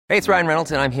Hey, it's Ryan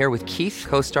Reynolds, and I'm here with Keith,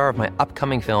 co-star of my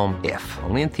upcoming film, If,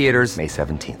 only in theaters May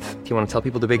 17th. Do you want to tell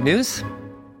people the big news?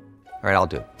 All right, I'll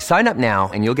do it. Sign up now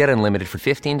and you'll get unlimited for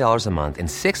 $15 a month and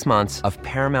 6 months of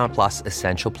Paramount Plus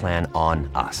Essential Plan on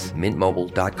us.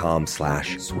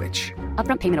 MintMobile.com/switch.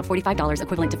 Upfront payment of $45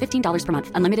 equivalent to $15 per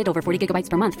month. Unlimited over 40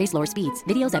 gigabytes per month. Face lower speeds.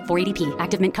 Videos at 480p.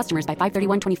 Active Mint customers by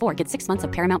 531.24 get 6 months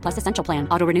of Paramount Plus Essential Plan.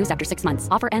 Auto renews after 6 months.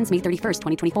 Offer ends May 31st,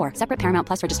 2024. Separate Paramount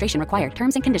Plus registration required.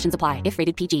 Terms and conditions apply if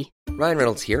rated PG. Ryan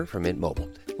Reynolds here from Mint Mobile.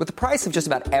 With the price of just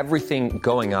about everything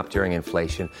going up during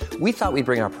inflation, we thought we'd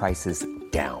bring our prices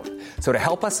down. So to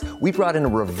help us, we brought in a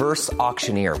reverse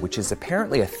auctioneer, which is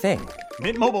apparently a thing.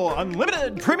 Mint Mobile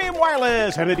Unlimited Premium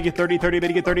Wireless. How to get 30, 30, bit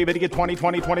to get 30, bit to get 20,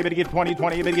 20, 20, bit to get 20,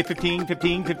 20, bit to get 15,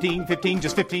 15, 15, 15,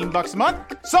 just $15 a month?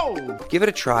 Sold! Give it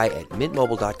a try at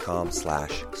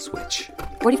mintmobile.com/switch.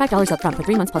 $45 upfront for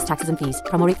 3 months plus taxes and fees.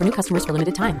 Promo rate for new customers for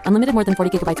limited time. Unlimited more than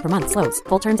 40 gigabytes per month. Slows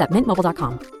full terms at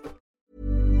mintmobile.com.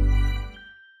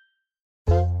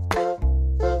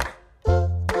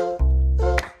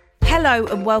 Hello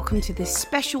and welcome to this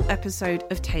special episode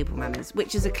of Table Manners,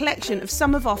 which is a collection of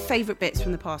some of our favourite bits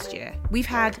from the past year. We've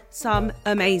had some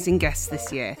amazing guests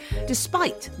this year.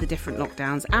 Despite the different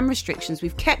lockdowns and restrictions,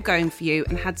 we've kept going for you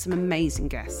and had some amazing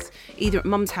guests, either at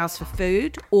Mum's house for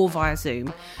food or via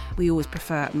Zoom. We always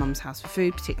prefer Mum's house for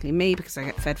food, particularly me, because I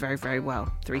get fed very, very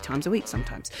well 3 times a week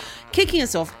sometimes. Kicking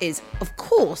us off is, of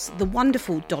course, the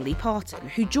wonderful Dolly Parton,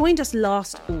 who joined us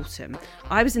last autumn.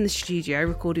 I was in the studio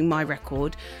recording my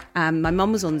record. My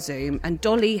mum was on Zoom and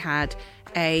Dolly had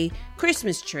a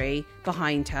Christmas tree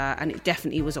behind her and it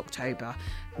definitely was October.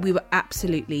 We were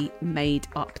absolutely made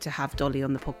up to have Dolly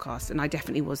on the podcast and I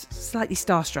definitely was slightly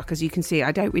starstruck. As you can see,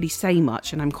 I don't really say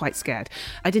much and I'm quite scared.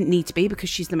 I didn't need to be because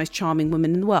she's the most charming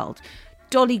woman in the world.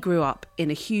 Dolly grew up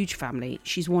in a huge family.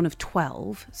 She's one of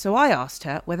 12. So I asked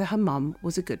her whether her mum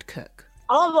was a good cook.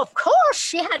 Oh, of course,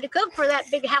 she had to cook for that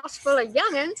big house full of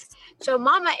young'uns. So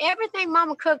everything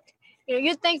Mama cooked,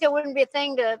 you'd think there wouldn't be a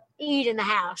thing to eat in the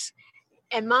house.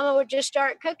 And Mama would just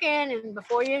start cooking, and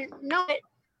before you know it,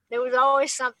 there was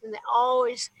always something that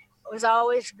was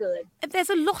always good. There's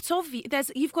a lot of you.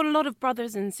 You've got a lot of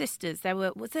brothers and sisters.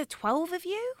 Was there 12 of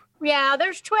you? Yeah,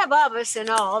 there's 12 of us in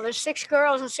all. There's 6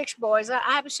 girls and 6 boys. I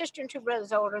have a sister and 2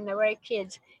 brothers older, and there were 8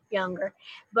 kids younger.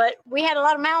 But we had a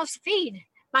lot of mouths to feed.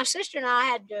 My sister and I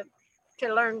had to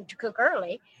learn to cook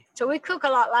early. So we cook a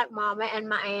lot like Mama and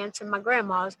my aunts and my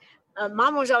grandmas.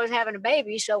 Mama was always having a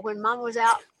baby, so when Mama was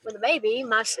out with a baby,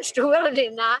 my sister Willie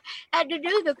and I had to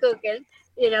do the cooking,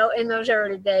 in those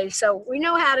early days. So we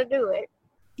know how to do it.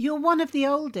 You're one of the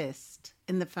oldest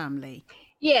in the family.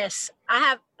 Yes, I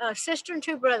have a sister and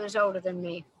 2 brothers older than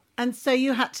me. And so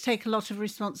you had to take a lot of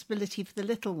responsibility for the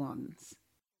little ones.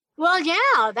 Well,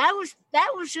 yeah, that was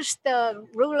just the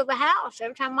rule of the house.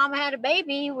 Every time Mama had a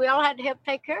baby, we all had to help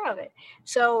take care of it.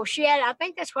 So I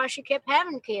think that's why she kept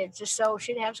having kids, just so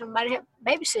she'd have somebody to help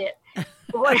babysit.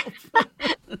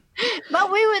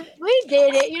 But we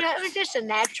did it. It was just a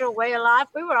natural way of life.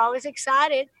 We were always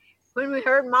excited when we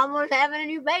heard Mama was having a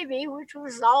new baby, which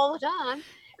was all the time.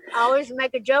 I always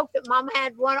make a joke that Mama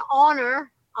had one on her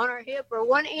hip or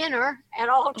one in her at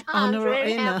all times.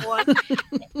 Ready to have one.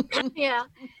 Yeah.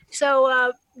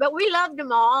 So, but we loved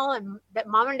them all, and that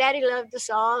Mom and Daddy loved us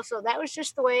all. So that was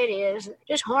just the way it is.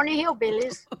 Just horny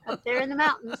hillbillies up there in the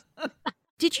mountains.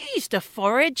 Did you used to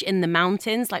forage in the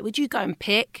mountains? Like, would you go and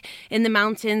pick in the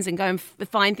mountains and go and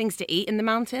find things to eat in the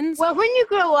mountains? Well, when you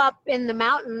grow up in the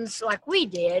mountains like we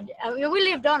did, we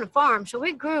lived on a farm, so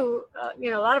we grew, a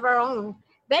lot of our own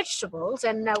vegetables,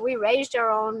 and we raised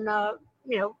our own, our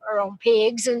own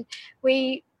pigs, and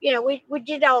we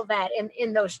did all that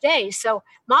in those days. So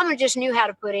Mama just knew how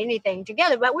to put anything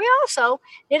together. But we also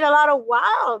did a lot of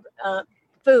wild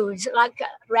foods like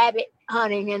rabbit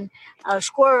hunting and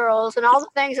squirrels and all the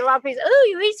things a lot of people,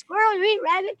 you eat squirrel, you eat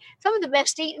rabbit. Some of the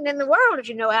best eating in the world if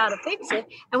you know how to fix it.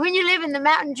 And when you live in the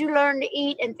mountains, you learn to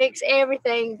eat and fix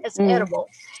everything that's edible.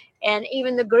 And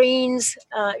even the greens,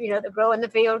 that grow in the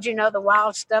fields, the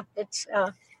wild stuff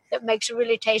that makes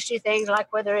really tasty things,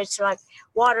 like whether it's like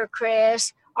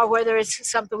watercress or whether it's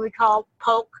something we call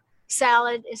poke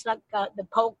salad. It's like the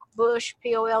poke bush,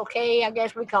 P-O-L-K, I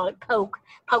guess we call it poke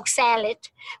salad.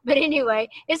 But anyway,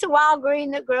 it's a wild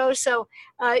green that grows. So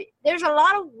there's a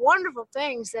lot of wonderful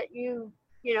things that you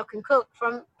can cook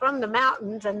from the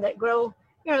mountains and that grow,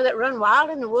 that run wild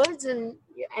in the woods, and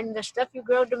the stuff you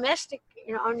grow domestic,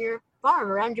 on your farm,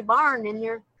 around your barn, in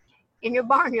your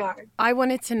barnyard. I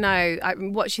wanted to know,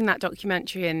 I'm watching that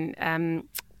documentary and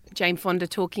Jane Fonda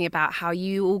talking about how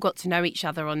you all got to know each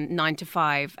other on 9 to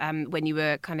 5 when you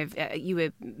were you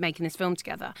were making this film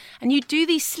together. And you do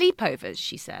these sleepovers,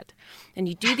 she said. And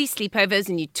you do these sleepovers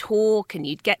and you talk and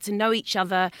you'd get to know each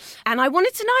other. And I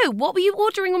wanted to know, what were you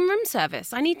ordering on room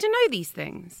service? I need to know these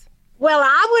things. Well,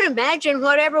 I would imagine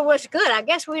whatever was good. I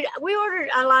guess we ordered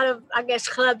a lot of,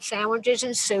 club sandwiches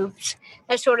and soups,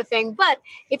 that sort of thing. But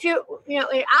if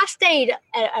I stayed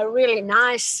at a really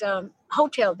nice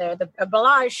hotel there, the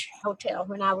Bellage Hotel,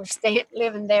 when I was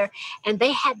living there, and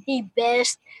they had the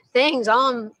best things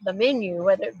on the menu,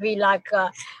 whether it be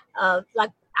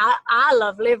I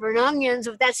love liver and onions.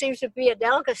 That seems to be a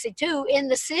delicacy too in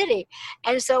the city,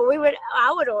 and so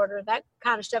I would order that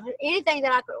kind of stuff. Anything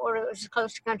that I could order that was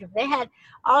close to country. They had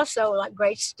also like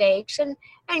great steaks and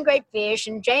great fish.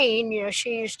 And Jane,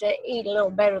 she used to eat a little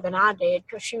better than I did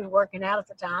because she was working out at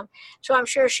the time. So I'm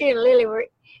sure she and Lily were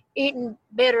eating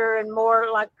better and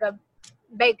more like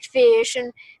baked fish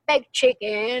and baked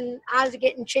chicken. I was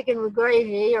getting chicken with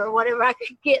gravy or whatever I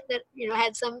could get that,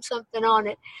 had something on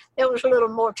it that was a little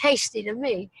more tasty to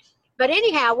me. But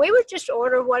anyhow, we would just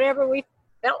order whatever we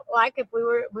felt like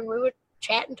when we would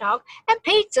chat and talk. And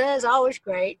pizza is always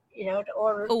great, to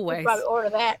order. Always. We'd probably order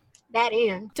that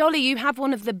in. Dolly, you have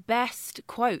one of the best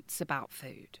quotes about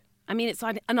food. I mean, it's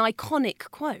like an iconic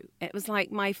quote. It was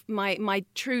like my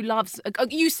true love's.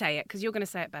 You say it because you're going to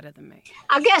say it better than me.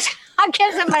 I guess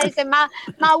somebody said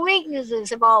my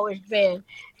weaknesses have always been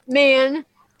men,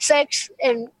 sex,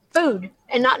 and food,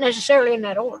 and not necessarily in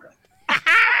that order.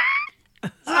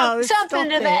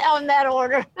 Something on that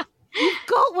order. You've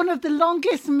got one of the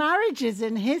longest marriages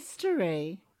in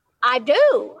history. I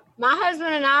do. My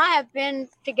husband and I have been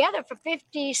together for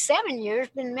 57 years,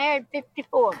 been married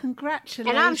 54. Congratulations.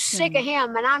 And I'm sick of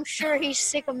him, and I'm sure he's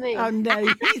sick of me. Oh, no,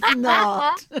 he's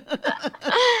not.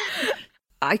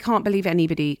 I can't believe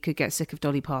anybody could get sick of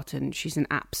Dolly Parton. She's an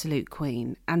absolute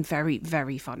queen and very,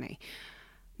 very funny.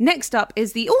 Next up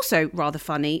is the also rather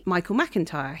funny Michael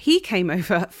McIntyre. He came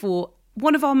over for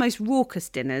one of our most raucous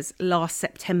dinners last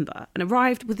September and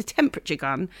arrived with a temperature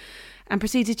gun and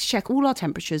proceeded to check all our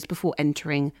temperatures before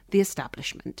entering the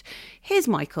establishment. Here's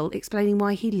Michael explaining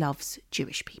why he loves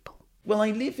Jewish people. Well,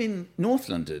 I live in North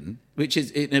London, which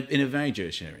is in a very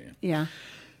Jewish area. Yeah.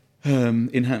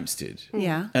 In Hampstead.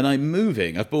 Yeah. And I'm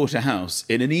moving. I've bought a house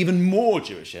in an even more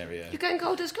Jewish area. You're going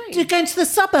Golders Green? You're going to the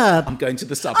suburb. I'm going to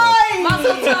the suburb.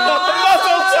 Mazel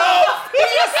tov! We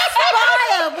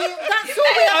aspire. That's all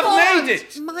we I've want. made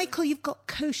it. Michael, you've got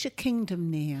Kosher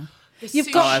Kingdom near.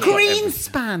 You've got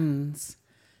Greenspans.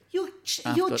 Your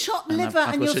chopped liver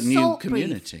and your salt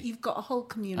community. Beef. You've got a whole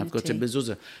community. I've got a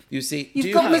mezuzah. You see,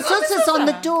 you've got mezuzahs on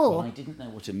the door. Well, I didn't know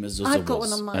what a mezuzah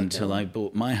was until I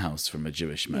bought my house from a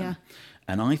Jewish man. Yeah.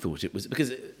 And I thought it was,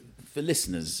 because for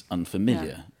listeners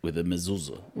unfamiliar with a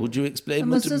mezuzah, would you explain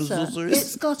what a mezuzah is?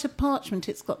 It's got a parchment.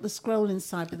 It's got the scroll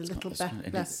inside with a little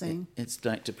blessing. It's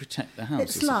like to protect the house.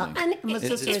 It's luck. And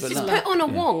it's put on a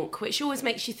wonk, which always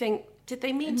makes you think, did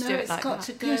they mean to do it like that? It's got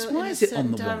to go in a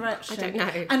certain direction. I don't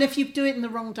know. And if you do it in the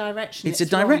wrong direction, it's a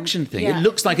direction thing. Yeah. It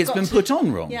looks like it's been put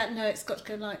on wrong. Yeah, no, it's got to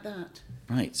go like that.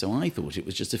 Right, so I thought it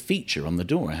was just a feature on the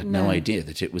door. I had no idea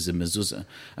that it was a mezuzah.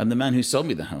 And the man who sold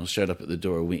me the house showed up at the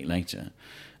door a week later.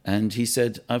 And he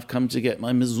said, I've come to get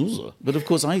my mezuzah. But of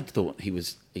course, I thought he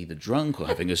was either drunk or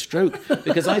having a stroke,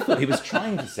 because I thought he was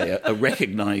trying to say a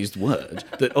recognised word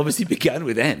that obviously began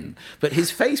with N, but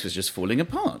his face was just falling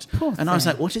apart. And I was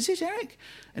like, what is it, Eric?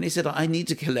 And he said, I need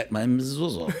to collect my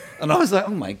mezuzah. And I was like,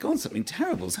 oh my God, something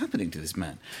terrible is happening to this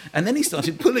man. And then he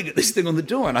started pulling at this thing on the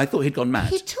door, and I thought he'd gone mad.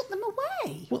 He took them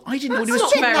away. Well, I didn't know what he was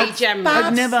talking about. Very generous.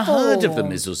 I'd never heard of a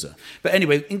mezuzah. But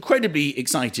anyway, incredibly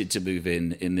excited to move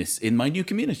in my new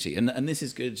community. And this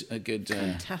is good.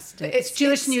 Fantastic. It's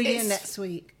Jewish New Year next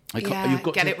week. You've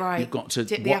got get to, it right. You've got to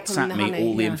Dip the WhatsApp me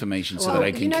all the information so that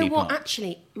I can keep up. You know what,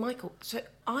 actually, Michael, so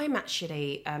I'm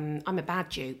actually, I'm a bad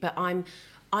Jew, but I'm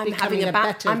having a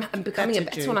bat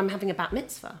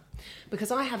mitzvah,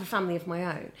 because I have a family of my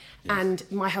own, and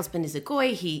my husband is a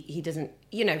goy. He doesn't,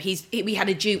 we had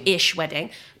a Jewish wedding,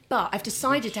 but I've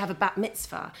decided to have a bat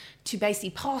mitzvah to basically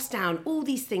pass down all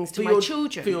these things to my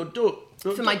children. For your daughter?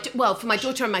 For my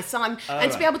daughter and my son, and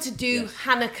to be able to do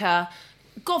Hanukkah,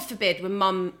 God forbid, when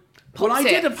Mum pops I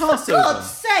did a Passover. For God's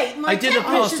sake, my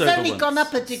temperature's only gone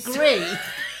up a degree.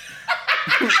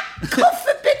 God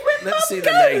forbid when Let's see Mum the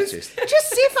goes. latest. Just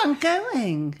see if I'm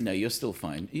going. No, you're still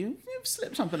fine. You're They've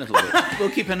slipped up a little bit. We'll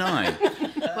keep an eye.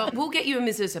 Well, we'll get you a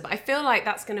mezuzah, but I feel like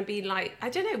that's going to be like, I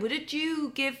don't know, would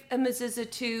you give a mezuzah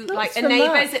to like a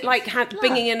neighbour? Is it like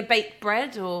bringing in a baked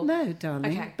bread or? No,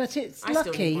 darling, Okay. but it's I still need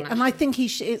lucky, one, and I think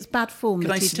it's bad form Can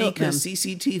that I he took sneak a them.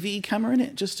 CCTV camera in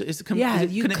it?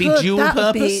 You can it be dual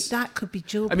purpose? That could be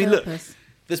dual I mean, purpose. look,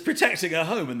 there's protecting a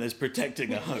home and there's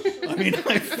protecting a home. I mean,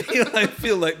 I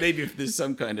feel like maybe if there's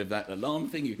some kind of that alarm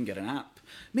thing, you can get an app.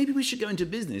 Maybe we should go into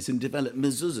business and develop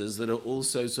mezuzahs that are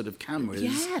also sort of cameras.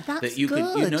 Yeah, that's that you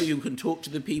good. can, you can talk to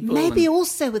the people. Maybe and,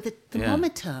 also with a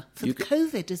thermometer for the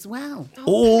COVID as well.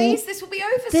 Oh, please, this will be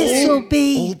over This soon. will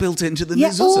be all built into the yeah,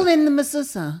 mezuzah. all in the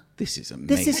mezuzah. This is amazing.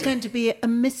 This is going to be a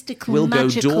mystical, We'll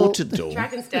magical... go door to door.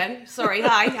 Dragon's Den. Sorry,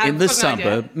 hi. In the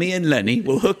suburb, me and Lenny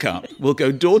will hook up. We'll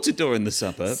go door to door in the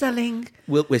suburb. Selling...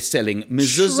 We're selling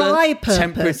mezuzah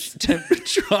Tri-purpose.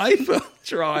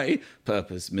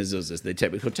 tri-purpose mezuzahs. They're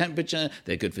technical temperature.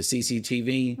 They're good for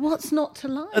CCTV. What's not to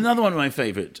like? Another one of my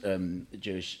favourite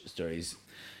Jewish stories.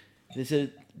 There's a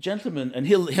gentleman, and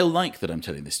he'll like that I'm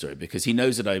telling this story because he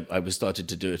knows that I was started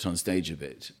to do it on stage a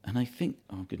bit. And I think,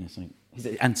 oh goodness, he's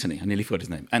Anthony. I nearly forgot his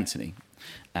name, Anthony,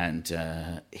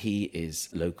 and he is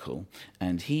local,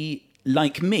 and he.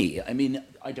 Like me, I mean,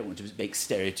 I don't want to make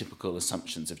stereotypical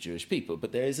assumptions of Jewish people,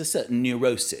 but there is a certain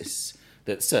neurosis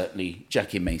that certainly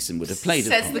Jackie Mason would have played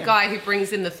Says upon. the guy who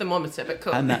brings in the thermometer, but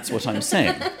cool. And that's what I'm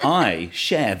saying. I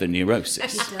share the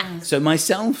neurosis. So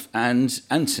myself and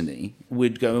Anthony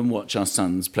would go and watch our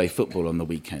sons play football on the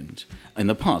weekend in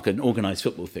the park, an organised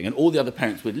football thing, and all the other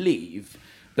parents would leave,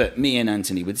 but me and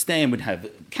Anthony would stay and would have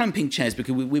camping chairs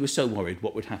because we were so worried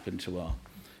what would happen to our,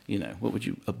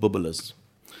 bubblers.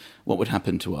 What would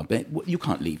happen to our bed? You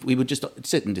can't leave. We would just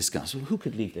sit and discuss. Well, who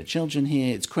could leave their children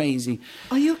here? It's crazy.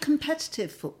 Are you a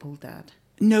competitive football dad?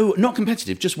 No, not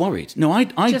competitive. Just worried. No,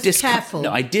 Careful.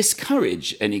 No, I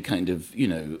discourage any kind of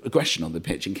aggression on the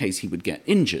pitch in case he would get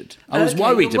injured. I was Okay,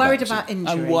 worried you're worried about about him.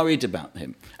 injury. I'm worried about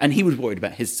him, and he was worried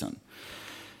about his son.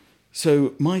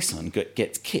 So my son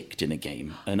gets kicked in a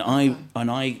game, and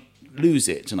I lose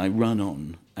it, and I run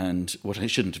on. And what I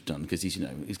shouldn't have done, because he's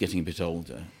getting a bit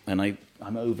older. And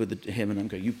I'm over him and I'm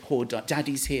going, you poor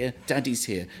Daddy's here. And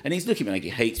he's looking at me like he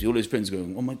hates me. All his friends are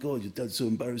going, oh my God, your dad's so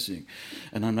embarrassing.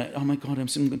 And I'm like, oh my God, I'm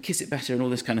going to kiss it better and all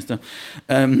this kind of stuff.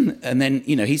 And then,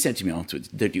 he said to me afterwards,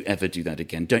 don't you ever do that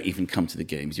again. Don't even come to the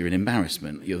games. You're an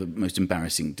embarrassment. You're the most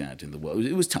embarrassing dad in the world.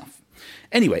 It was tough.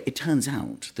 Anyway, it turns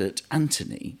out that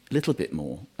Anthony, a little bit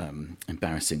more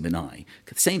embarrassing than I,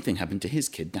 the same thing happened to his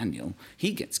kid, Daniel.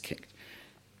 He gets kicked.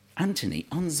 Anthony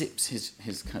unzips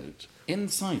his coat.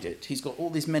 Inside it, he's got all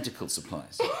these medical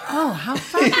supplies. Oh, how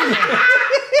fabulous.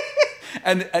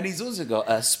 and he's also got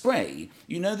a spray.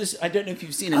 You know this, I don't know if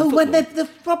you've seen it in Oh, football. when the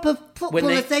proper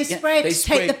footballers, they spray to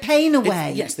take the pain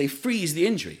away. Yes, they freeze the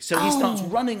injury. So he starts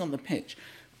running on the pitch.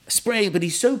 Spray, but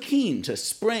he's so keen to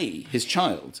spray his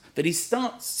child that he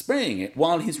starts spraying it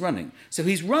while he's running. So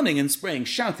he's running and spraying,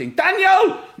 shouting,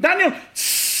 Daniel!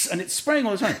 And it's spraying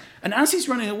all the time. And as he's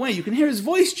running away, you can hear his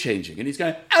voice changing. And he's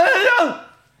going,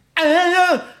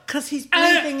 because he's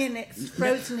breathing in it. It's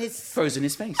frozen his... Frozen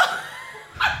his face.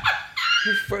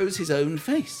 He froze his own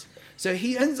face. So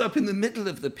he ends up in the middle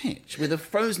of the pitch with a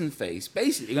frozen face,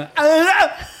 basically going,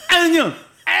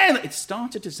 it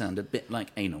started to sound a bit like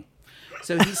anal.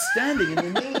 So he's standing in the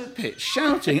middle of the pitch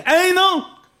shouting, anal!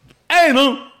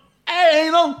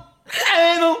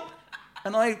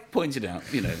 And I pointed out,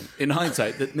 in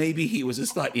hindsight, that maybe he was a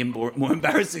slightly more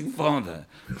embarrassing father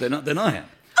than I am.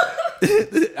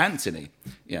 Anthony,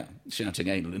 shouting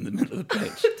anal in the middle of the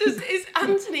pitch. Is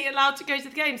Anthony allowed to go to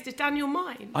the games? Does Daniel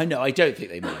mind? I know, I don't think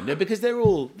they mind. No, because they're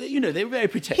all, they're very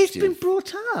protective. He's been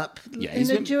brought up in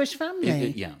a Jewish family.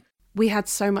 Yeah. We had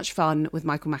so much fun with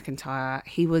Michael McIntyre.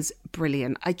 He was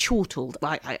brilliant. I chortled.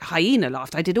 I hyena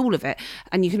laughed. I did all of it.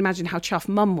 And you can imagine how chuffed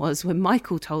Mum was when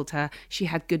Michael told her she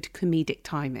had good comedic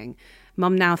timing.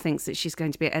 Mum now thinks that she's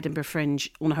going to be at Edinburgh Fringe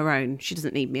on her own. She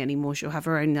doesn't need me anymore. She'll have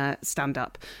her own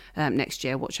stand-up next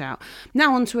year. Watch out.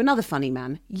 Now on to another funny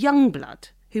man, Youngblood,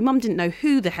 who Mum didn't know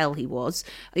who the hell he was,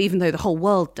 even though the whole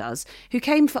world does, who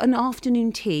came for an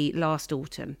afternoon tea last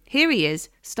autumn. Here he is,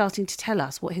 starting to tell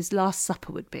us what his last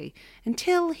supper would be,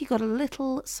 until he got a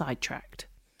little sidetracked.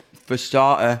 For a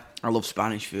starter, I love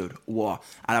Spanish food. What?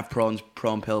 And I've prawn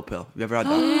pil. Have you ever had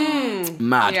that?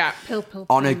 Mad. Yeah. Pil.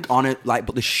 On a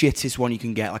but the shittest one you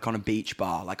can get, like on a beach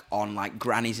bar, like on like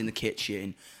grannies in the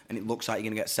kitchen, and it looks like you're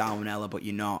gonna get salmonella, but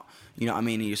you're not. You know what I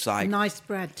mean? And you're just like Nice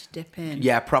bread to dip in.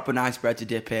 Yeah, proper nice bread to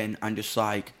dip in, and just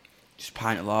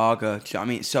pint of lager. Do you know what I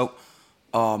mean? So,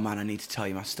 oh man, I need to tell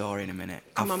you my story in a minute.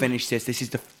 I've finished this. This is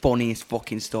the funniest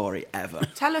fucking story ever.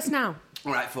 Tell us now.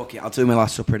 All right, fuck it. I'll do my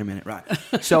Last Supper in a minute, right?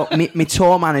 So, my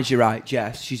tour manager, right,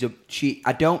 Jess, she's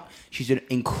an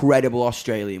incredible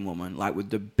Australian woman, like, with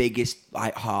the biggest,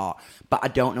 like, heart, but I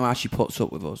don't know how she puts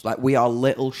up with us. Like, we are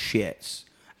little shits,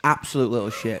 absolute little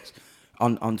shits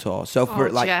on tour. So, for,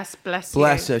 like... Jess,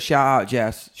 bless her. Shout out,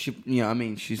 Jess. She, you know what I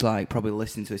mean? She's, like, probably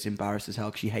listening to this embarrassed as hell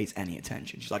because she hates any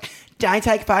attention. She's like, don't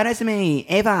take photos of me,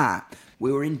 ever.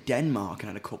 We were in Denmark and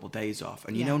had a couple of days off,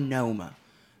 and you know Noma?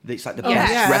 It's like the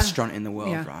best restaurant in the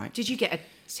world, right? Did you get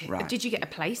a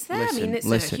place there? Listen, I mean,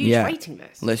 it's a huge waiting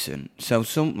list. Listen, so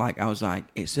I was like,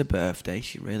 it's her birthday.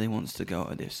 She really wants to go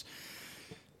to this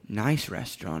nice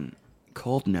restaurant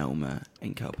called Noma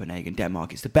in Copenhagen,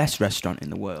 Denmark. It's the best restaurant in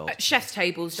the world. Chef's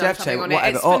Table's done something on whatever.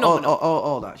 it. It's phenomenal.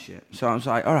 All that shit. So I was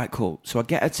like, all right, cool. So I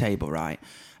get a table, right?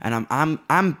 And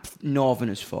I'm northern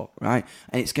as fuck, right?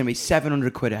 And it's going to be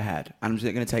 700 quid a head. And I'm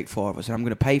just going to take 4 of us. And I'm going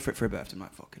to pay for it for a birthday. I'm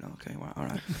like, fucking okay, well, all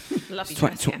right. Love you,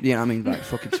 you know what I mean? Like,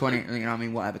 fucking 20, you know what I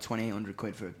mean? Whatever, 2,800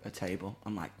 quid for a table.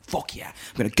 I'm like, fuck yeah.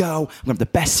 I'm going to go. I'm going to have the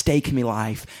best steak in my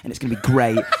life. And it's going to be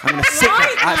great. I'm going to sit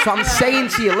there. That's what I'm saying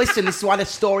to you. Listen, this is why the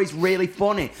story's really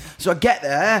funny. So I get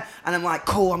there, and I'm like,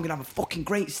 cool, I'm going to have a fucking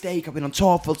great steak. I've been on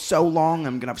tour for so long.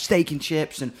 I'm going to have steak and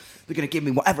chips, and they're going to give me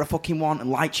whatever I fucking want,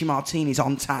 and lychee martinis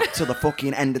on tap till the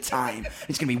fucking end of time.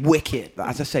 It's going to be wicked. But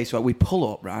as I say, so we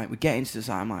pull up, right? We get into the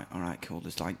side. I'm like, all right, cool.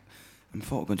 There's like, I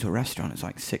thought we're going to a restaurant. It's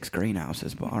like 6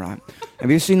 greenhouses, but all right.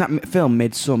 Have you seen that film,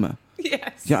 Midsummer?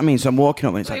 Yes. Do you know what I mean? So I'm walking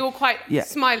up and it's They're like... all quite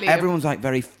smiley. Everyone's like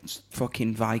very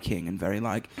fucking Viking and very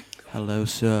like, hello,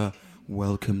 sir.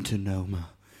 Welcome to Noma,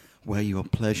 where your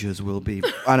pleasures will be.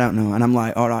 I don't know. And I'm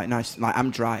like, all right, nice. Like,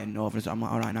 I'm dry and northern. So I'm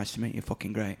like, all right, nice to meet you.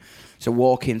 Fucking great. So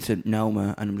walk into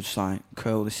Noma and I'm just like,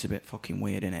 cool, this is a bit fucking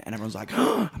weird, innit? And everyone's like,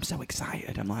 oh, I'm so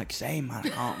excited. I'm like, same, man. I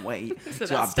can't wait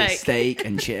to have this steak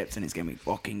and chips and it's going to be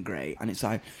fucking great. And it's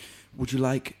like, would you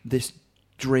like this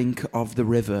drink of the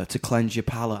river to cleanse your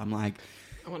palate? I'm like,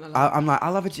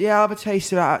 I'll have a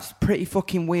taste of that. It's pretty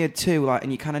fucking weird too. Like,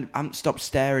 and you kind of haven't stopped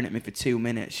staring at me for 2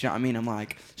 minutes. You know what I mean? I'm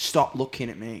like, stop looking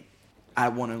at me. I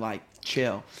want to like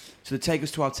chill. So they take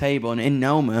us to our table, and in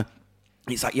Noma,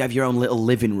 it's like you have your own little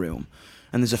living room,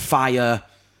 and there's a fire,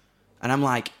 and I'm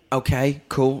like, okay,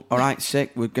 cool, all right,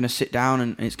 sick. We're gonna sit down,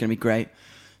 and it's gonna be great.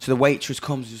 So the waitress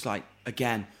comes, just like,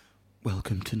 again,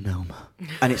 welcome to Noma,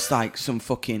 and it's like some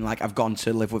fucking like I've gone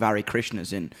to live with Hare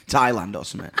Krishnas in Thailand or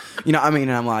something. You know what I mean?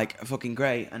 And I'm like, fucking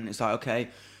great. And it's like, okay,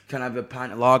 can I have a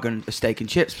pint of lager and a steak and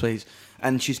chips, please?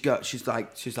 And she's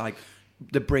like,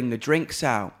 they bring the drinks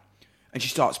out. And she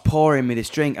starts pouring me this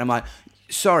drink, and I'm like,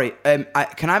 "Sorry, can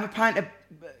I have a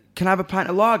pint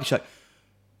of lager?" She's like,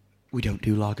 "We don't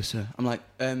do lager, sir." I'm like,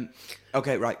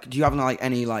 "Okay, right. Do you have like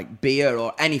any like beer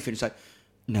or anything?" She's like,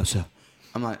 "No, sir."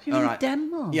 I'm like, You're "All in right."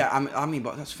 Denmark. Yeah, I mean,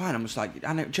 but that's fine. I'm just like,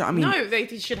 I know. Do you know what I mean? No, they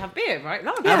should have beer, right?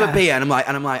 No, I have a beer, and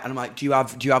I'm like, do you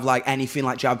have like anything?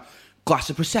 Like, do you have a glass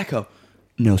of prosecco?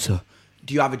 No, sir.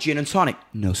 Do you have a gin and tonic?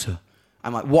 No, sir.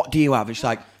 I'm like, what do you have? And she's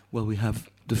like, well, we have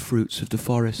the fruits of the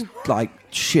forest. Like,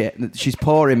 shit. She's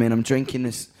pouring me, and I'm drinking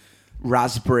this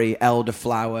raspberry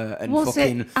elderflower and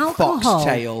fucking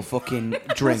foxtail fucking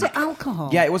drink. Was it alcohol?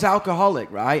 Yeah, it was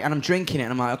alcoholic, right? And I'm drinking it,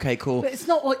 and I'm like, okay, cool. But it's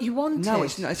not what you wanted. No,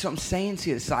 it's not. It's what I'm saying to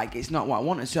you. It's like, it's not what I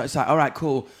wanted. So it's like, all right,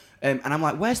 cool. And I'm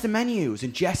like, where's the menus?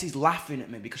 And Jessie's laughing at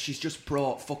me because she's just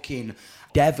brought fucking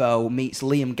Devo meets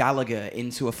Liam Gallagher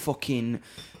into a fucking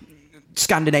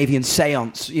Scandinavian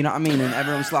seance. You know what I mean? And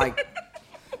everyone's like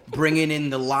bringing in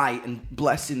the light and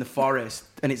blessing the forest.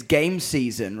 And it's game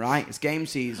season, right? It's game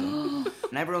season.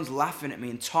 And everyone's laughing at me.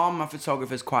 And Tom, my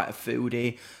photographer's quite a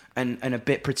foodie and a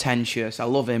bit pretentious. I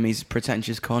love him. He's a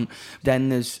pretentious cunt. Then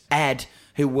there's Ed,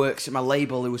 who works at my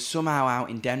label, who was somehow out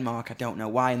in Denmark. I don't know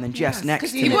why. And then Jess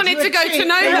next to me. You wanted to go to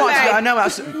Noma. I know.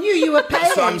 Knew you were paying.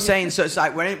 That's what I'm saying. So it's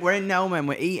like we're in Noma and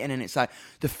we're eating, and it's like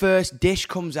the first dish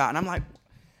comes out, and I'm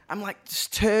like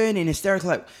just turning hysterical,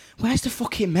 like, where's the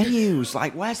fucking menus?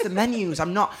 Like, where's the menus?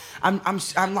 I'm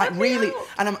like really,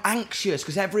 and I'm anxious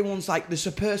because everyone's like, there's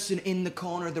a person in the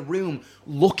corner of the room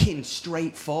looking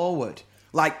straight forward,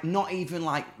 like not even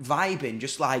like vibing,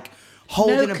 just like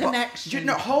holding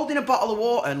holding a bottle of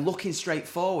water and looking straight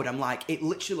forward. I'm like, it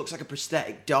literally looks like a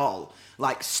prosthetic doll,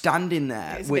 like standing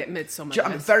there. It's a bit Midsummer.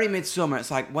 I'm very Midsummer.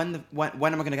 It's like when am I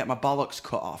going to get my bollocks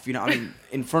cut off? You know what I mean?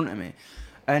 In front of me.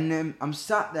 And I'm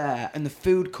sat there, and the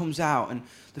food comes out, and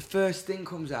the first thing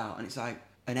comes out, and it's like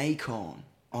an acorn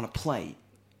on a plate,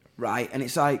 right? And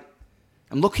it's like,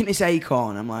 I'm looking at this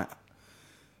acorn, I'm like,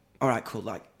 all right, cool.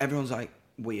 Like, everyone's like,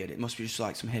 weird. It must be just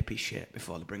like some hippie shit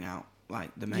before they bring out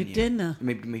like the menu. Your dinner.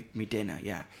 Me dinner,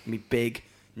 yeah. Me big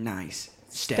nice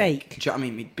steak. Steak. Do you know what I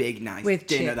mean? Me big, nice With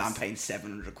dinner chips. that I'm paying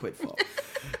 700 quid for.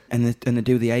 and they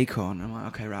do the acorn. I'm like,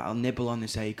 okay, right, I'll nibble on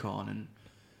this acorn.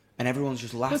 And everyone's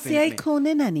just laughing Was the at me. acorn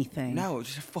in anything? No,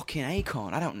 it's just a fucking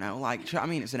acorn. I don't know. Like, do you know what I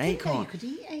mean? It's an acorn. You could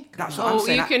eat acorn. That's what I'm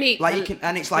saying. you can eat like, the- you can,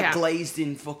 and it's like yeah. glazed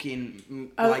in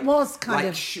fucking. Oh, like, it was kind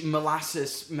like of-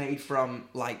 molasses made from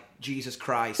like Jesus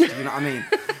Christ. Do you know what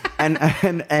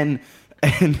I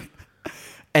mean?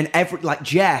 and every like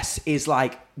Jess is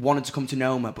like wanted to come to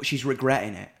Noma, but she's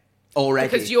regretting it already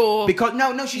because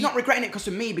no, she's not regretting it because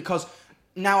of me because.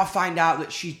 Now I find out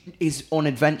that she is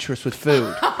unadventurous with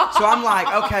food. So I'm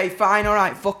like, okay, fine, all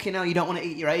right, fucking hell, you don't want to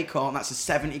eat your acorn. That's a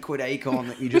 70 quid acorn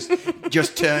that you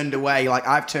just turned away. Like,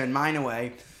 I've turned mine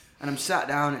away. And I'm sat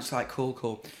down, it's like,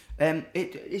 cool.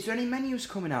 Is there any menus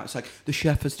coming out? It's like, the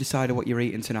chef has decided what you're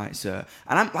eating tonight, sir.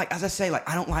 And I'm like, as I say, like,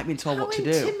 I don't like being told what to do.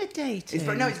 Intimidating.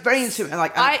 It's very intimidating.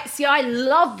 Like, I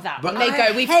love that when they I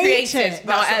go, we've hate created. it.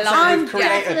 No, I love I'm We've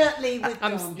created. definitely with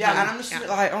Dom. Yeah, and I'm just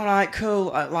like, all right,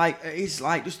 cool. Like, is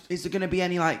there going to be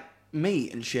any like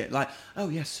meat and shit? Like, oh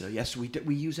yes, sir, yes, we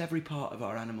use every part of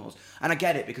our animals, and I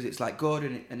get it because it's like good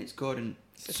and it's good and.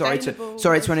 Sorry to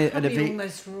any of the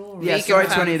almost raw. yeah, Vegan sorry to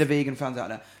fans. any of the vegan fans out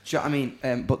there. Do you know what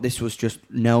I mean? But this was just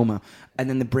Noma, and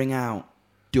then they bring out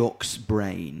duck's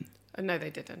brain No,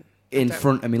 they didn't. in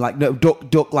front of me, like no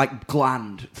duck like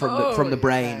gland from the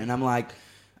brain, yeah. and I'm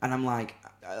like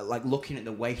looking at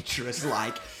the waitress,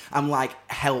 like I'm like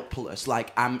helpless,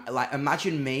 like I'm like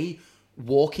imagine me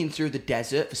walking through the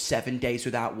desert for 7 days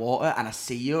without water, and I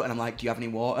see you, and I'm like, do you have any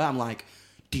water? I'm like,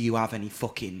 do you have any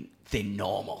fucking thing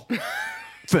normal?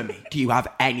 For me, do you have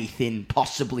anything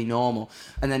possibly normal?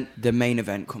 And then the main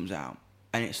event comes out,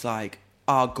 and it's like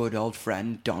our good old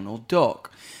friend Donald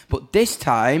Duck, but this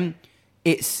time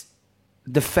it's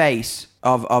the face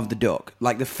of the duck,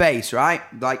 like the face, right?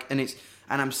 Like, and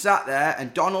I'm sat there,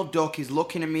 and Donald Duck is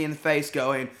looking at me in the face,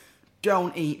 going,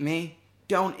 "Don't eat me,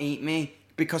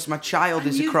 because my child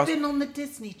is You've across." been on the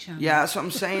Disney Channel. Yeah, that's what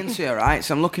I'm saying to you, right?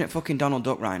 So I'm looking at fucking Donald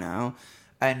Duck right now,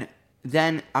 and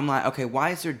then I'm like, okay, why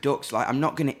is there ducks? Like, I'm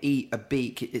not going to eat a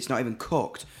beak. It's not even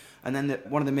cooked. And then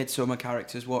one of the Midsummer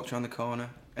characters walks around the corner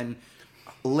and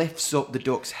lifts up the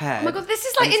duck's head. Oh my god, this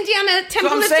is like Indiana So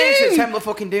Temple I'm of saying Doom. it's Temple of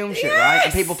fucking Doom shit, right?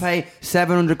 And people pay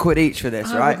 700 quid each for this,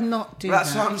 I right? would not do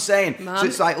That's that. what I'm saying. Mum, so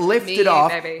it's like lifted me,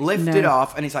 off, baby. lifted No.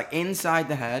 off, and it's like inside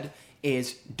the head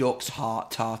is duck's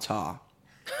heart tartar.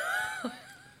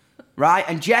 Right?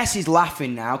 And Jess is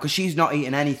laughing now because she's not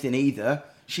eating anything either.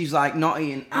 She's like not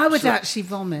eating. I would actually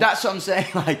vomit. That's what I'm saying.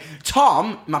 Like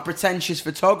Tom, my pretentious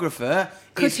photographer,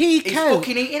 'Cause is he is cope.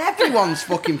 fucking eating everyone's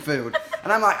fucking food.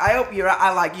 And I'm like, I hope you're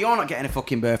not getting a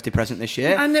fucking birthday present this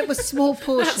year. And it was small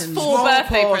portions. full.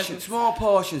 Birthday presents. Small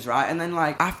portions, right? And then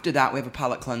like after that, we have a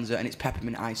palate cleanser and it's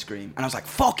peppermint ice cream. And I was like,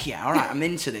 fuck yeah, all right, I'm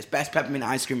into this. Best peppermint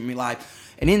ice cream in my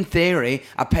life. And in theory,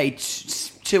 I paid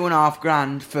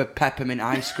 $2,500 for peppermint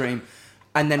ice cream.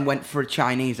 And then went for a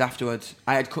Chinese afterwards.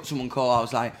 I had cut someone call. I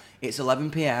was like, it's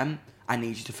 11 p.m. I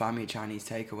need you to find me a Chinese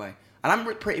takeaway. And I'm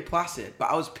pretty placid, but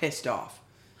I was pissed off.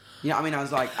 You know what I mean? I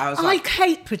was like, I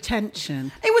hate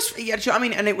pretension. it was, yeah, do you know what I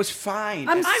mean? And it was fine.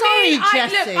 I'm sorry,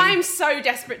 Jessie. Look, I'm so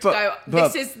desperate to go.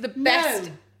 But- This is the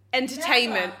best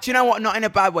entertainment. Do you know what? Not in a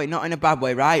bad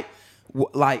way, right?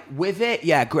 Like with it,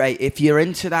 yeah, great. If you're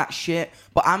into that shit,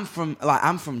 but I'm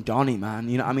from Donny, man.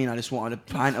 You know what I mean? I just wanted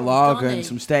a pint of lager and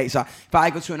some steaks. Like, if I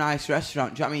go to a nice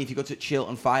restaurant, do you know what I mean? If you go to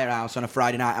Chiltern Firehouse on a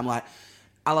Friday night, I'm like,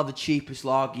 I'll have the cheapest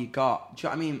lager you got. Do you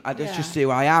know what I mean? That's just who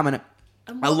I am, and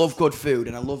I love good food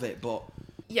and I love it, but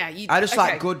Yeah, you. I just okay.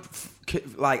 like good,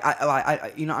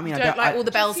 I you know what I mean? Don't like all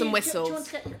the bells and Do you whistles. want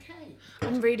to get your cake?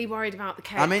 I'm really worried about the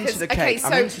cake. I'm into 'cause- the Okay, cake.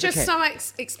 I'm so into the just cake. so I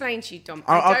explain to you, Dom,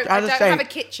 I'll I just don't say- have a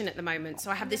kitchen at the moment, so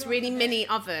I have this really mini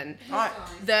oven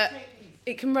that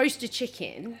it can roast a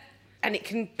chicken and it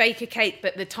can bake a cake,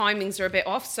 but the timings are a bit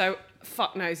off, so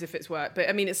fuck knows if it's worked. But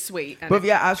I mean, it's sweet. And But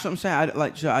yeah, that's what I'm saying.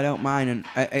 I don't mind,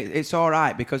 and it's all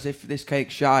right because if this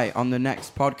cake's shy on the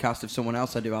next podcast of someone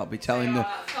else I do, I'll be telling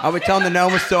the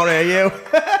Noma story of you.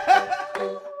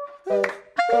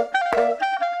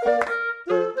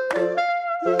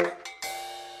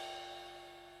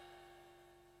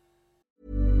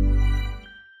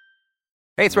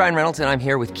 Hey, it's Ryan Reynolds, and I'm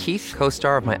here with Keith,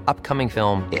 co-star of my upcoming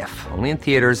film, If, only in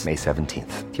theaters May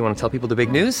 17th. Do you want to tell people the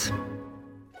big news?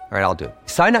 All right, I'll do it.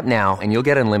 Sign up now and you'll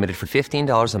get unlimited for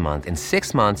 $15 a month and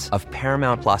 6 months of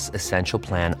Paramount Plus Essential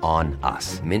Plan on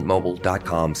us.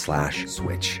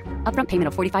 MintMobile.com/switch. Upfront payment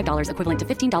of $45 equivalent to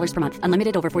 $15 per month.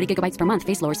 Unlimited over 40 gigabytes per month.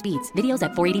 Face lower speeds. Videos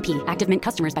at 480p. Active Mint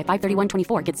customers by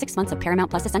 531.24 get 6 months of Paramount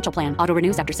Plus Essential Plan. Auto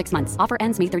renews after 6 months. Offer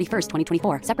ends May 31st,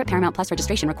 2024. Separate Paramount Plus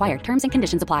registration required. Terms and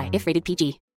conditions apply if rated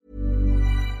PG.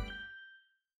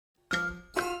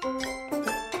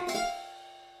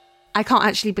 I can't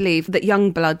actually believe that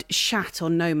Youngblood shat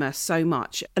on Noma so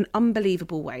much. An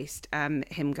unbelievable waste,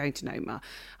 him going to Noma.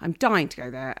 I'm dying to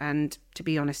go there, and to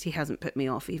be honest, he hasn't put me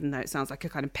off, even though it sounds like a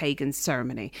kind of pagan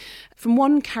ceremony. From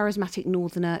one charismatic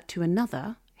northerner to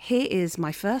another, here is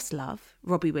my first love,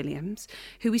 Robbie Williams,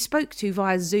 who we spoke to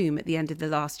via Zoom at the end of the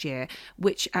last year,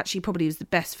 which actually probably was the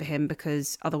best for him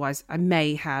because otherwise I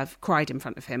may have cried in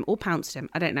front of him or pounced him.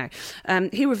 I don't know.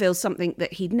 He reveals something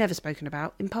that he'd never spoken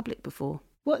about in public before.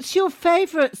 What's your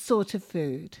favourite sort of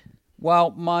food? Well,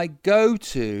 my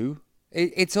go-to,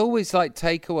 it's always like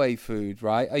takeaway food,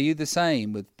 right? Are you the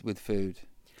same with food?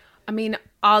 I mean,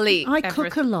 I'll eat. I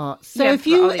cook a lot, so if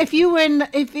we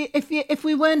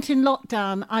weren't in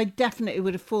lockdown, I definitely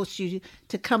would have forced you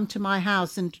to come to my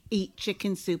house and eat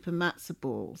chicken soup and matzo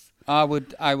balls. I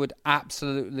would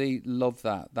absolutely love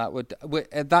that.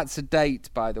 That's a date,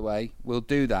 by the way. We'll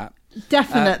do that.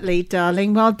 Definitely,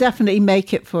 darling. Well, I'll definitely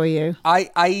make it for you. I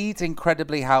eat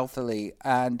incredibly healthily,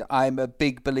 and I'm a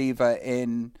big believer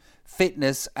in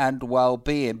fitness and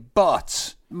well-being.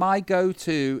 But my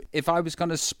go-to, if I was going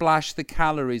to splash the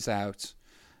calories out,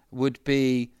 would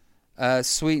be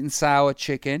sweet and sour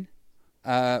chicken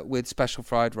with special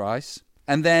fried rice.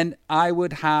 And then I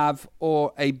would have a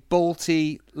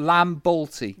lamb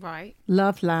balti. Right.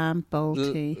 Love lamb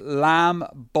balti. Lamb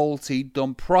balti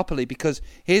done properly. Because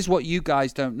here's what you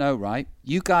guys don't know, right?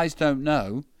 You guys don't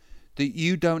know that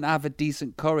you don't have a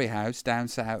decent curry house down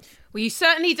south. Well, you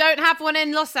certainly don't have one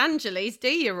in Los Angeles, do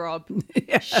you, Rob?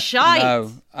 Shite.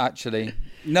 No, actually.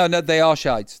 No, they are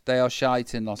shite. They are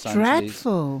shite in Los Angeles.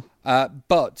 Dreadful.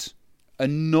 But a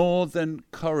northern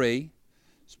curry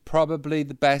is probably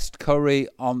the best curry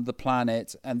on the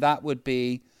planet. And that would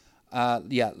be,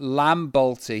 lamb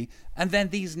balti. And then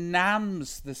these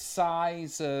nams, the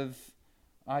size of,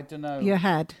 I don't know. Your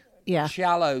head. Yeah.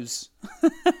 Shallows.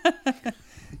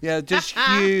 Yeah, just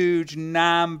huge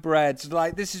naan breads.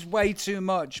 Like, this is way too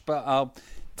much, but I'll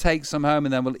take some home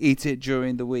and then we'll eat it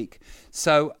during the week.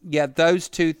 So, yeah, those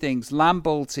two things, lamb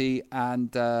balti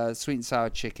and sweet and sour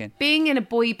chicken. Being in a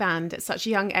boy band at such a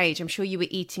young age, I'm sure you were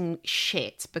eating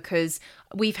shit, because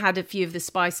we've had a few of the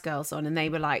Spice Girls on and they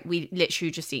were like, we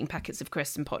literally just eating packets of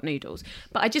crisps and pot noodles.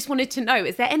 But I just wanted to know,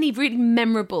 is there any really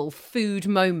memorable food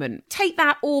moment? Take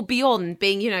that all beyond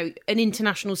being, an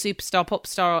international superstar, pop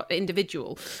star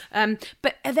individual.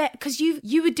 But because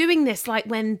you were doing this like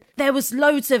when there was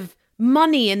loads of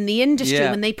money in the industry,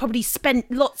 when they probably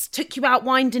spent lots, took you out,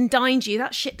 wined and dined you.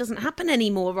 That shit doesn't happen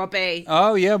anymore, Robbie.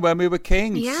 Oh, yeah, when we were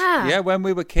kings. Yeah. Yeah, when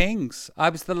we were kings. I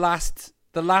was the last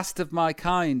of my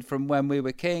kind from when we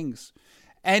were kings.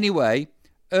 Anyway,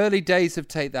 early days of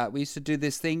Take That, we used to do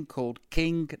this thing called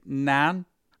King Nan.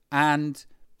 And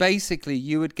basically,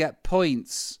 you would get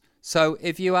points. So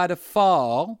if you had a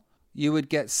Farl, you would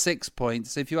get 6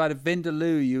 points. If you had a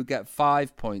Vindaloo, you would get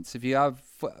 5 points. If you have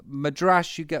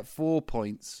Madras, you get 4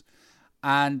 points.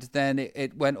 And then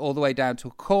it went all the way down to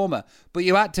a korma. But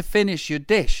you had to finish your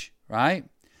dish, right?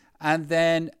 And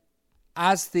then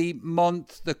as the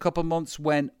couple months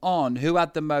went on, who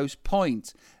had the most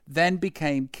points then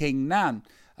became King Nan.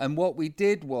 And what we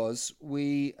did was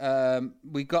we got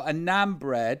a naan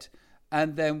bread,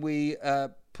 and then we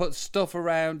put stuff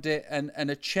around it and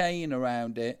a chain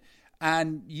around it.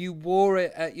 And you wore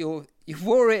it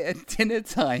at dinner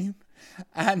time,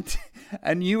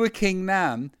 and you were King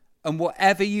Nan, and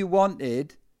whatever you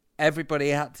wanted, everybody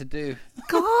had to do.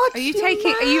 God, are you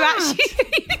taking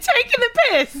the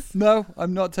piss? No,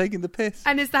 I'm not taking the piss.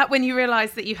 And is that when you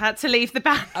realised that you had to leave the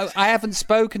band? I haven't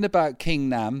spoken about King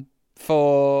Nan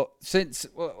since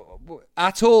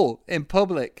at all in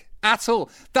public. At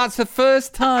all. That's the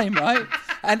first time, right?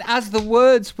 And as the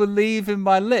words were leaving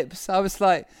my lips, I was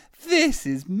like, this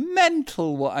is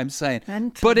mental what I'm saying.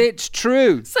 Mental. But it's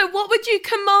true. So what would you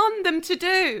command them to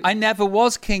do? I never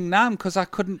was King Nan because I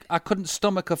couldn't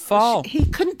stomach a Farl. He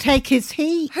couldn't take his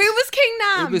heat. Who was King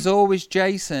Nan? It was always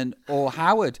Jason or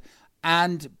Howard.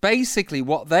 And basically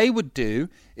what they would do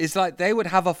is like they would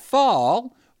have a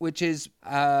Farl, which is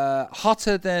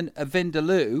hotter than a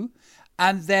Vindaloo.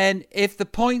 And then if the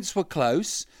points were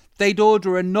close, they'd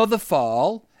order another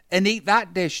Farl and eat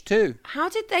that dish too. How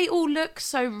did they all look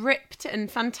so ripped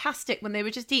and fantastic when they were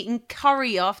just eating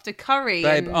curry after curry?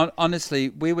 Babe, honestly,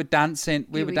 we were dancing.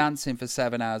 We were dancing for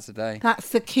 7 hours a day. That's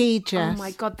the key, Jess. Oh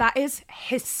my God, that is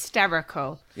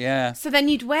hysterical. Yeah. So then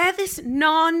you'd wear this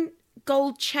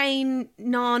gold chain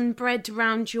naan bread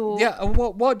around your... Yeah, and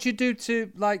what do you do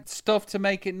to like stuff to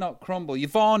make it not crumble? You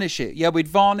varnish it. Yeah, we'd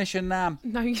varnish a naan.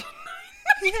 No, you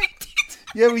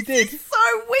Yeah, we did.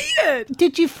 So weird.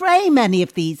 Did you frame any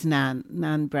of these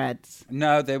nan breads?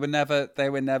 No, they were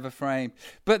never framed.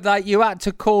 But like, you had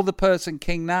to call the person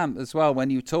King Nan as well when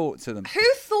you talked to them.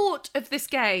 Who thought of this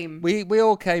game? We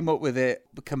all came up with it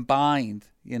combined,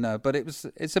 you know. But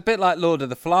it's a bit like Lord of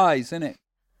the Flies, isn't it?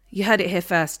 You heard it here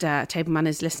first, Table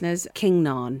Manners listeners. King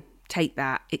Nan, take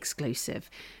that exclusive.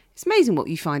 It's amazing what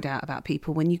you find out about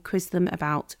people when you quiz them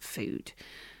about food.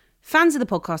 Fans of the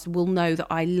podcast will know that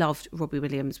I loved Robbie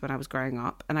Williams when I was growing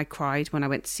up, and I cried when I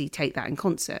went to see Take That in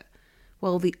concert.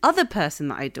 Well, the other person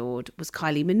that I adored was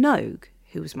Kylie Minogue,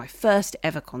 who was my first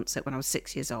ever concert when I was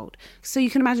 6 years old. So you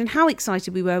can imagine how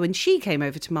excited we were when she came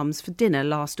over to Mum's for dinner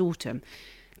last autumn.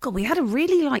 God, we had a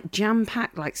really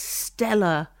jam-packed,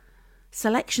 stellar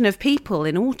selection of people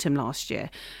in autumn last year.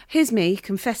 Here's me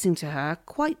confessing to her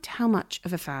quite how much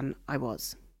of a fan I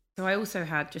was. So I also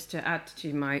had, just to add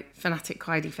to my fanatic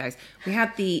Kylie phase, we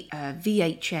had the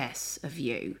VHS of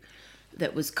you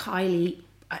that was Kylie.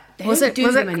 Was it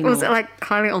like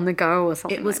Kylie on the go or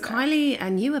something? It was like Kylie,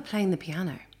 and you were playing the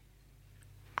piano.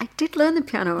 I did learn the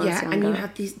piano when I was younger. And you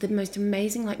had the most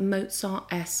amazing,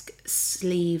 Mozart-esque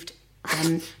sleeved.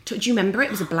 Do you remember it?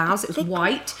 It was a blouse. It was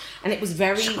white, and it was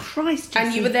very. Christ!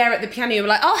 And you were there at the piano. You were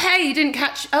like, "Oh, hey, you didn't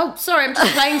catch. Oh, sorry, I'm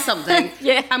just playing something."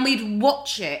 Yeah. And we'd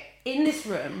watch it in this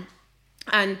room,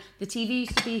 and the TV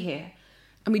used to be here,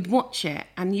 and we'd watch it,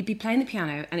 and you'd be playing the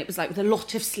piano, and it was with a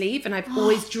lot of sleeve, and I've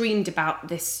always dreamed about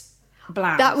this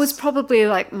blouse. That was probably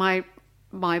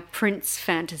my Prince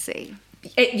fantasy.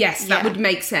 That would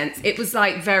make sense. It was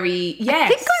very.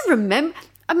 Yes. I think I remember.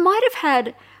 I might have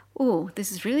had. Oh,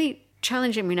 this is really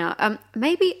challenging me now.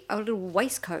 Maybe a little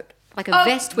waistcoat, a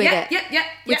vest with it.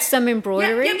 With some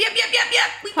embroidery. Yep.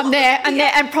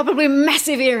 And probably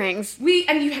massive earrings.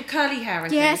 And you had curly hair, I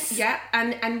think. Yes. Yeah.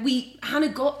 And Hannah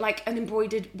got an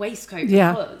embroidered waistcoat.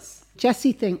 Yeah. Because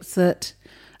Jessie thinks that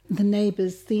the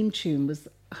Neighbours theme tune was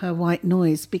her white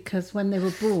noise because when they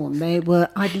were born,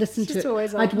 I'd listened to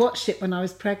it. I'd watched it when I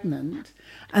was pregnant.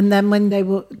 And then when they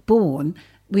were born,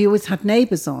 we always had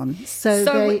Neighbours on. So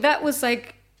that was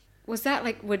was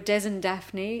that were Des and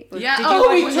Daphne? Yeah. We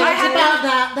talked about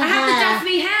that. I had the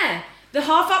Daphne hair. The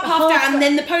half up, half down, and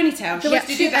then the ponytail. She used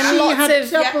to do that. And lots had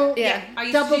of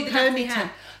double ponytail.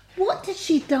 What did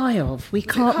she die of? We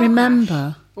can't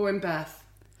remember. Or in birth.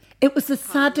 It was the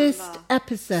saddest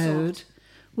episode.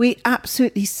 We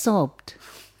absolutely sobbed.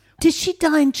 Did she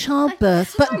die in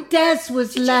childbirth? But Des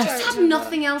was less. Did you just have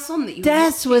nothing else on that you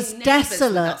Des was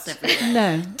desolate.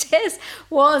 No. Des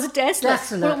was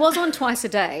desolate. Well, it was on twice a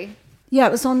day. Yeah,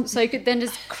 it was on. So you could then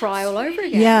just cry all over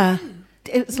again. Yeah.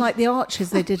 It was like the Archers.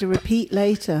 They did a repeat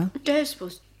later. Des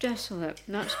was desolate.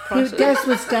 That's priceless. Des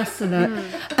was desolate.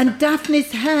 And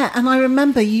Daphne's hair. And I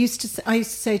remember I used to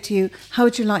say to you, how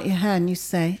would you like your hair? And you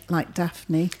say, like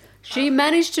Daphne. She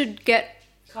managed to get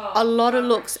a lot of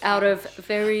looks out of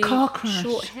very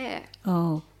short hair.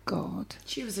 Oh God!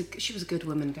 She was a good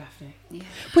woman, Daphne. Yeah.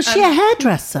 Was she a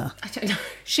hairdresser? I don't know.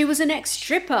 She was an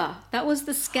ex-stripper. That was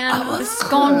the scandal. The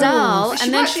scandal.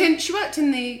 She worked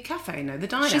in the cafe, the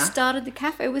diner. She started the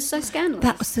cafe. It was so scandalous.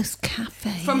 That was this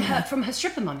cafe from her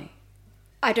stripper money.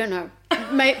 I don't know.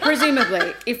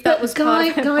 Presumably, if that was part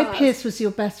of her Guy past. Pearce was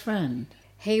your best friend.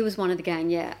 He was one of the gang,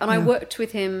 yeah. And I worked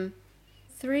with him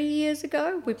 3 years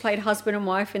ago. We played husband and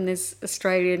wife in this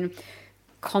Australian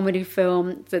comedy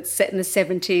film that's set in the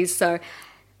 70s. So,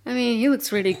 I mean, he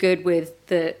looks really good with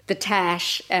the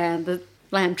tash and the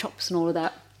lamb chops and all of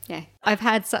that. Yeah. I've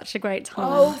had such a great time.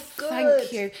 Oh,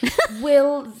 thank you.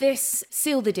 Will this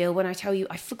seal the deal when I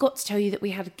forgot to tell you that we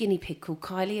had a guinea pig called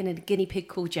Kylie and a guiney pig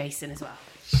called Jason as well?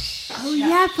 Oh,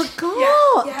 yeah, I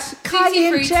forgot. Yeah.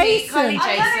 Kylie and Jason. I've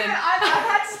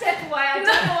had to step away. I don't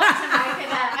know what to make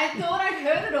of that. I thought I'd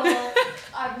heard it all.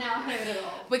 I've now heard it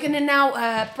all. We're going to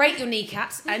now break your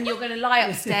kneecaps and you're going to lie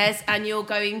upstairs and you're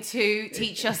going to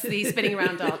teach us the spinning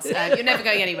around dance. You're never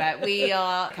going anywhere. We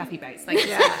are Kathy Bates. Thank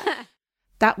you.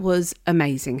 That was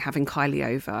amazing having Kylie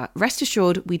over. Rest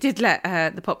assured, we did let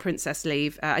the pop princess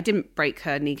leave. I didn't break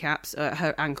her kneecaps,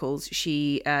 her ankles.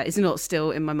 She is not still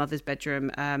in my mother's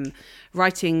bedroom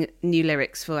writing new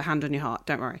lyrics for Hand on Your Heart,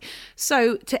 don't worry.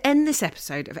 So to end this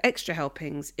episode of Extra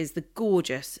Helpings is the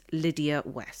gorgeous Lydia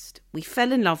West. We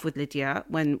fell in love with Lydia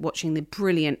when watching the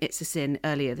brilliant It's a Sin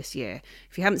earlier this year.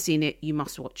 If you haven't seen it, you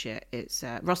must watch it. It's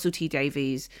Russell T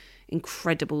Davies'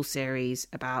 incredible series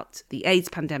about the AIDS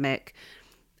pandemic,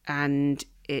 and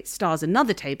it stars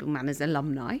another Table Manners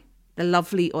alumni, the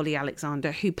lovely Ollie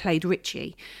Alexander, who played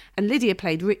Richie. And Lydia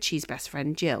played Richie's best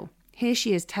friend, Jill. Here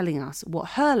she is telling us what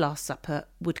her Last Supper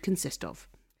would consist of.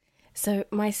 So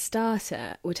my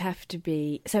starter would have to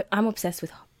be... So I'm obsessed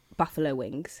with buffalo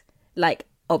wings.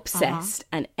 obsessed.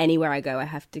 And anywhere I go, I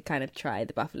have to kind of try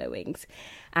the buffalo wings.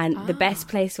 And the best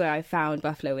place where I found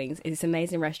buffalo wings is this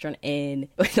amazing restaurant in...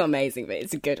 Well, it's not amazing, but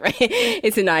it's a good...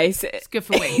 It's a nice... It's good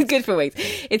for wings. It's good for wings.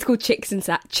 It's called Chick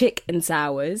and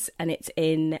Sours, and it's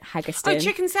in Haggerston. Oh,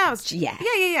 Chicken Sours. Yeah.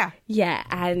 Yeah,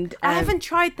 and... I haven't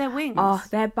tried their wings. Oh,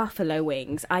 they're buffalo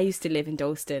wings. I used to live in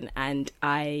Dalston, and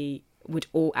I'd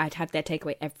have their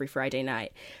takeaway every Friday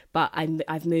night. But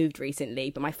I've moved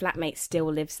recently, but my flatmate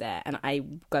still lives there, and I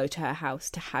go to her house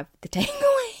to have the takeaway.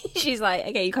 She's like,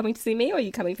 okay, you coming to see me or are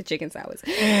you coming for chicken sours?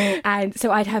 And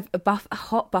so I'd have a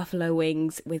hot buffalo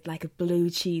wings with like a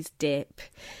blue cheese dip.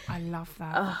 I love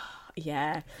that. Oh,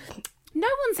 yeah. No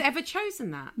one's ever chosen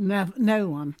that. No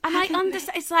one. And I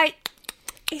understand. It's like...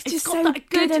 It's just got so that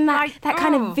good, and that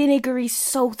kind oh. of vinegary,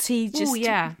 salty, just Ooh,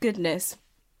 yeah. goodness.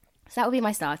 So that would be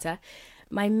my starter.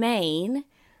 My main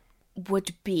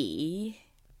would be...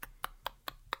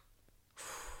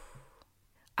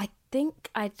 I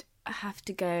think I'd have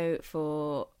to go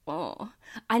for... Oh,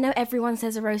 I know everyone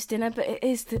says a roast dinner, but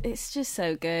it's just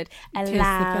so good. It is the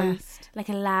best. Like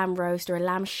a lamb roast or a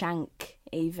lamb shank,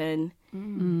 even.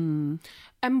 Mm.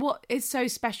 And what is so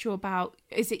special about...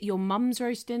 Is it your mum's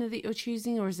roast dinner that you're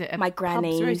choosing, or is it my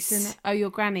granny's pub's roast dinner? Oh, your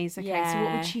granny's. Okay, yeah. So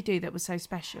what would she do that was so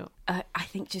special? I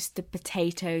think just the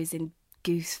potatoes in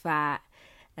goose fat,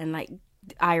 and like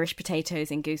Irish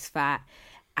potatoes in goose fat,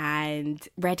 and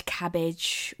red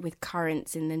cabbage with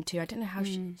currants in them too. I don't know how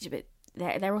but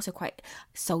they're also quite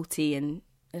salty, and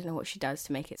I don't know what she does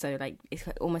to make it so like it's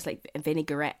almost like a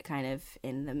vinaigrette kind of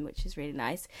in them, which is really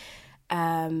nice.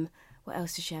 What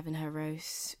else does she have in her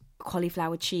roast?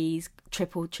 Cauliflower cheese,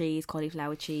 triple cheese,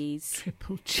 cauliflower cheese.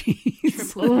 Triple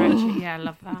cheese. Yeah, I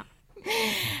love that.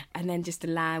 And then just a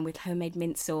lamb with homemade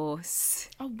mint sauce.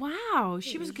 Oh, wow.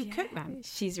 She was a good cook then.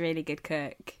 She's a really good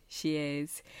cook. She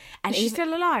is. And is she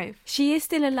still alive? She is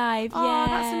still alive, oh, yeah.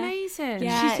 Oh, that's amazing.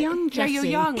 Yeah. She's young, Jessie. No,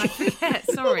 you're young. I forget.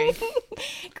 Sorry.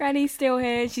 Granny's still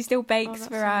here. She still bakes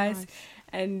for us. Nice.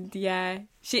 And yeah.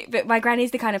 But my granny's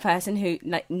the kind of person who,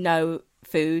 like, no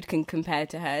food can compare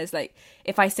to hers. Like,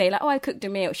 if I say, like, oh, I cooked a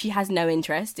meal, she has no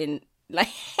interest in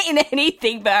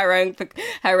anything but her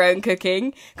own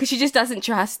cooking, because she just doesn't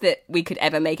trust that we could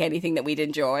ever make anything that we'd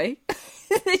enjoy.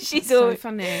 She's so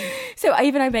funny. So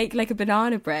I make like a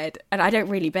banana bread, and I don't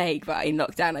really bake, but in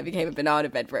lockdown I became a banana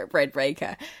bread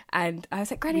breaker, and I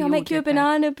was like, Granny, I'll make you a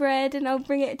banana bread and I'll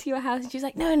bring it to your house. And she was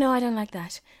like, no, I don't like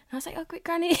that. And I was like, oh, quick,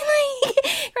 Granny, Granny,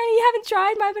 you haven't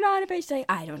tried my banana bread. She's like,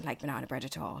 I don't like banana bread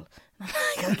at all. And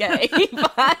I'm like, okay,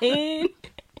 fine.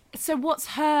 So what's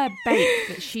her bake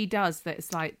that she does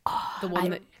that's like the one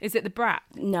that... Is it the brat?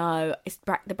 No,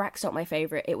 the brat's not my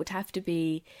favourite. It would have to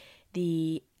be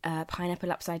the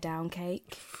pineapple upside down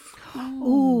cake.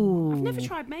 Oh, I've never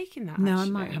tried making that. No, actually.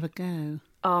 I might have a go.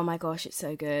 Oh my gosh, it's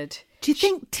so good. Do you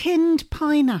think tinned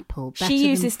pineapple better She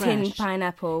uses than fresh? tinned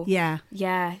pineapple. Yeah.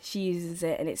 Yeah, she uses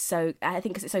it, and it's so... I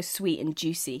think because it's so sweet and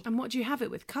juicy. And what do you have it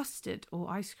with? Custard or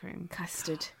ice cream?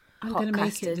 Custard. I'm going to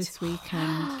make it this weekend.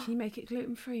 Can you make it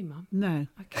gluten-free, Mum? No.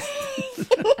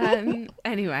 Okay.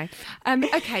 Anyway.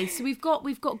 Okay, so we've got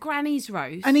Granny's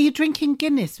roast. And are you drinking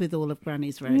Guinness with all of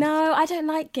Granny's roast? No, I don't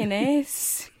like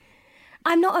Guinness.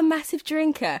 I'm not a massive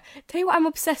drinker. Tell you what I'm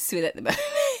obsessed with at the moment.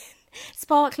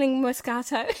 Sparkling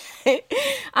Moscato.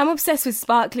 I'm obsessed with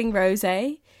sparkling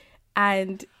rosé,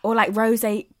 or like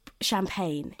rosé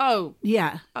champagne. Oh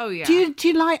yeah. Do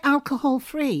you like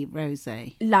alcohol-free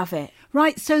rosé? Love it.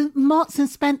 Right, so Marks and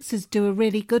Spencer's do a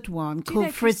really good one called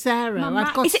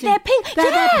Frisero. Is it their pink?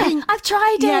 Their pink. I've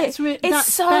tried it. Yeah,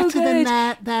 that's so better good.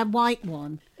 than their white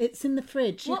one. It's in the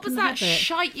fridge. What was that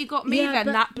shite you got me then?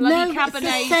 But That bloody no,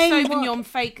 Cabernet Sauvignon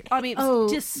fake. I mean,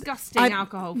 it's disgusting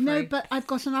alcohol-free. No, but I've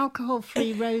got an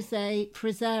alcohol-free rosé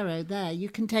Frisero there. You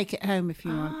can take it home if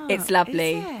you want. It's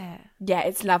lovely. Is it? Yeah,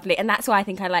 it's lovely. And that's why I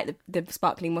think I like the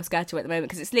sparkling Moscato at the moment,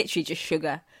 because it's literally just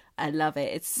sugar. I love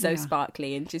it. It's so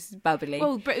sparkly and just bubbly.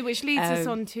 Well, which leads us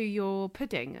on to your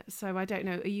pudding. So I don't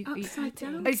know. Are you upside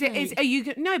down? Are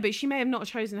you? No, but she may have not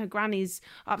chosen her granny's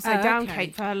upside down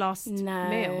cake for her last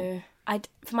meal.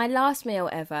 For my last meal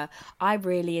ever, I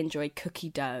really enjoyed cookie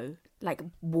dough, like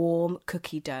warm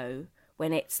cookie dough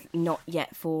when it's not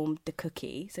yet formed the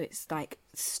cookie, so it's like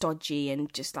stodgy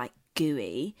and just like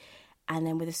gooey, and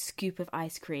then with a scoop of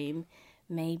ice cream.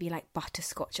 Maybe like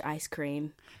butterscotch ice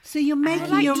cream. So you're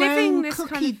making your own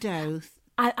cookie dough?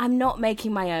 I'm not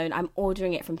making my own. I'm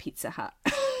ordering it from Pizza Hut.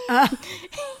 How do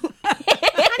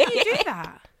you do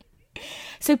that?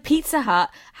 So Pizza Hut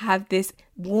have this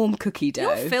warm cookie dough.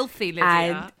 You're filthy,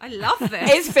 Lydia. I love this.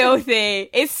 It's filthy.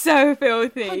 It's so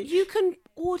filthy. You can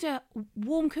order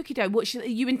warm cookie dough, which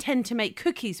you intend to make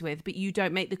cookies with, but you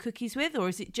don't make the cookies with, or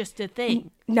is it just a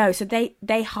thing? No, so they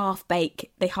half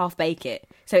bake it,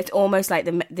 so it's almost like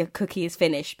the cookie is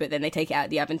finished, but then they take it out of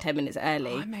the oven 10 minutes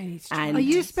early. I may need to and Are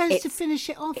you supposed to finish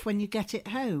it off when you get it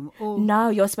home? Or no,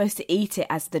 you're supposed to eat it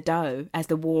as the dough, as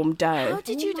the warm dough. How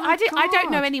did you? I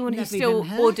don't know anyone who still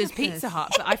orders Pizza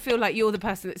Hut, but I feel like you're the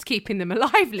person that's keeping them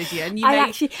alive, Lydia.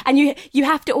 And you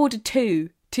have to order two.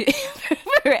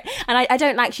 For it. And I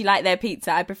don't actually like their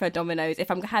pizza. I prefer Domino's. If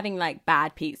I'm having like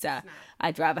bad pizza,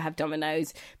 I'd rather have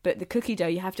Domino's. But the cookie dough,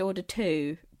 you have to order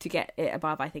two to get it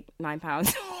above, I think,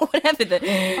 £9 or whatever.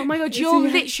 Oh my God, you're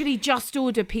literally just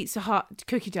ordered Pizza Hut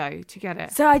cookie dough to get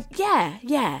it. So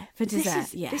for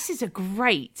dessert. This is a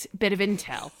great bit of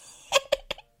intel.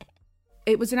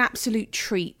 It was an absolute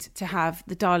treat to have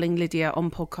the darling Lydia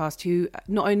on podcast, who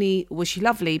not only was she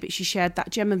lovely, but she shared that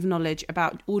gem of knowledge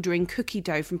about ordering cookie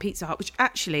dough from Pizza Hut, which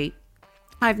actually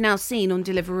I've now seen on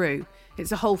Deliveroo.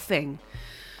 It's a whole thing,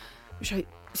 which I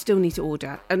still need to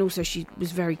order. And also she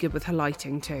was very good with her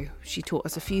lighting too. She taught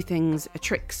us a few things,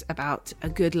 tricks about a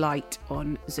good light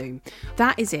on Zoom.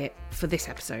 That is it for this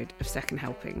episode of Second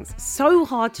Helpings. So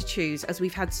hard to choose as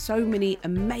we've had so many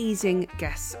amazing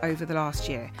guests over the last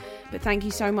year. But thank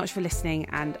you so much for listening,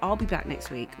 and I'll be back next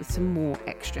week with some more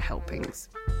extra helpings.